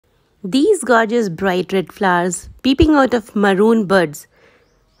These gorgeous bright red flowers peeping out of maroon buds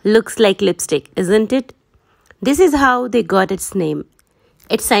looks like lipstick, isn't it? This is how they got its name.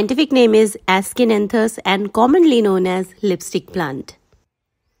 Its scientific name is Aeschynanthus and commonly known as lipstick plant.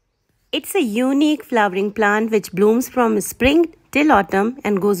 It's a unique flowering plant which blooms from spring till autumn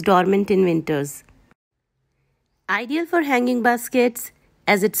and goes dormant in winters. Ideal for hanging baskets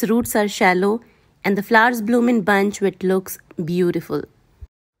as its roots are shallow and the flowers bloom in bunch which looks beautiful.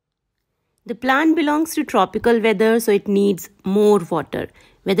 The plant belongs to tropical weather, so it needs more water.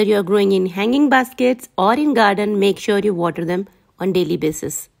 Whether you are growing in hanging baskets or in garden, make sure you water them on daily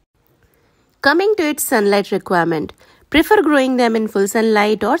basis. Coming to its sunlight requirement, prefer growing them in full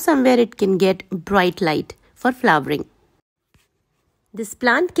sunlight or somewhere it can get bright light for flowering. This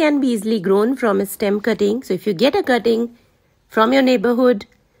plant can be easily grown from a stem cutting. So if you get a cutting from your neighborhood,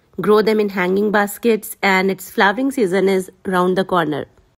 grow them in hanging baskets, and its flowering season is round the corner.